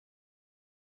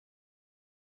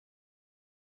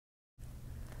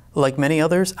Like many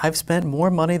others, I've spent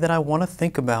more money than I want to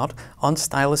think about on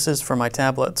styluses for my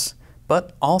tablets,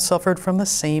 but all suffered from the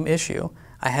same issue.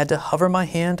 I had to hover my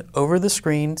hand over the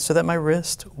screen so that my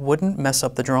wrist wouldn't mess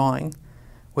up the drawing.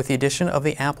 With the addition of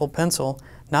the Apple Pencil,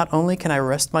 not only can I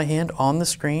rest my hand on the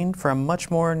screen for a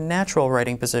much more natural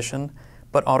writing position,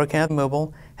 but AutoCAD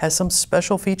Mobile has some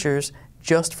special features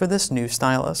just for this new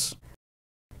stylus.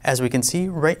 As we can see,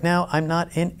 right now I'm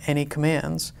not in any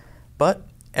commands, but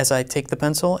as I take the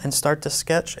pencil and start to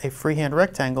sketch a freehand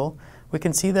rectangle, we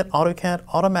can see that AutoCAD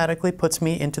automatically puts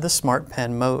me into the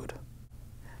Smartpen mode.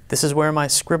 This is where my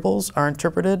scribbles are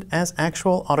interpreted as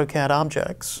actual AutoCAD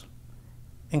objects,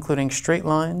 including straight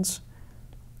lines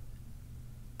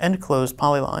and closed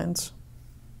polylines.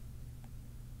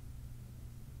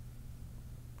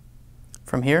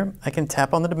 From here, I can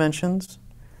tap on the dimensions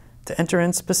to enter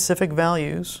in specific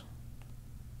values.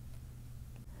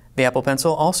 The Apple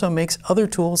Pencil also makes other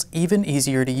tools even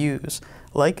easier to use,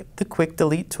 like the Quick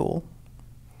Delete tool,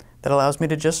 that allows me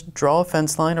to just draw a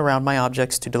fence line around my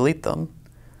objects to delete them.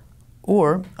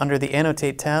 Or, under the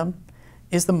Annotate tab,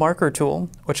 is the Marker tool,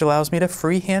 which allows me to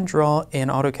freehand draw in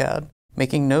AutoCAD,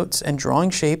 making notes and drawing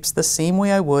shapes the same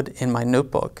way I would in my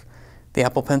notebook. The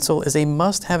Apple Pencil is a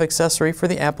must-have accessory for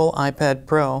the Apple iPad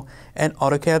Pro, and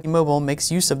AutoCAD Mobile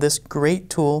makes use of this great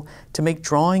tool to make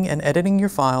drawing and editing your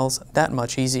files that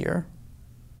much easier.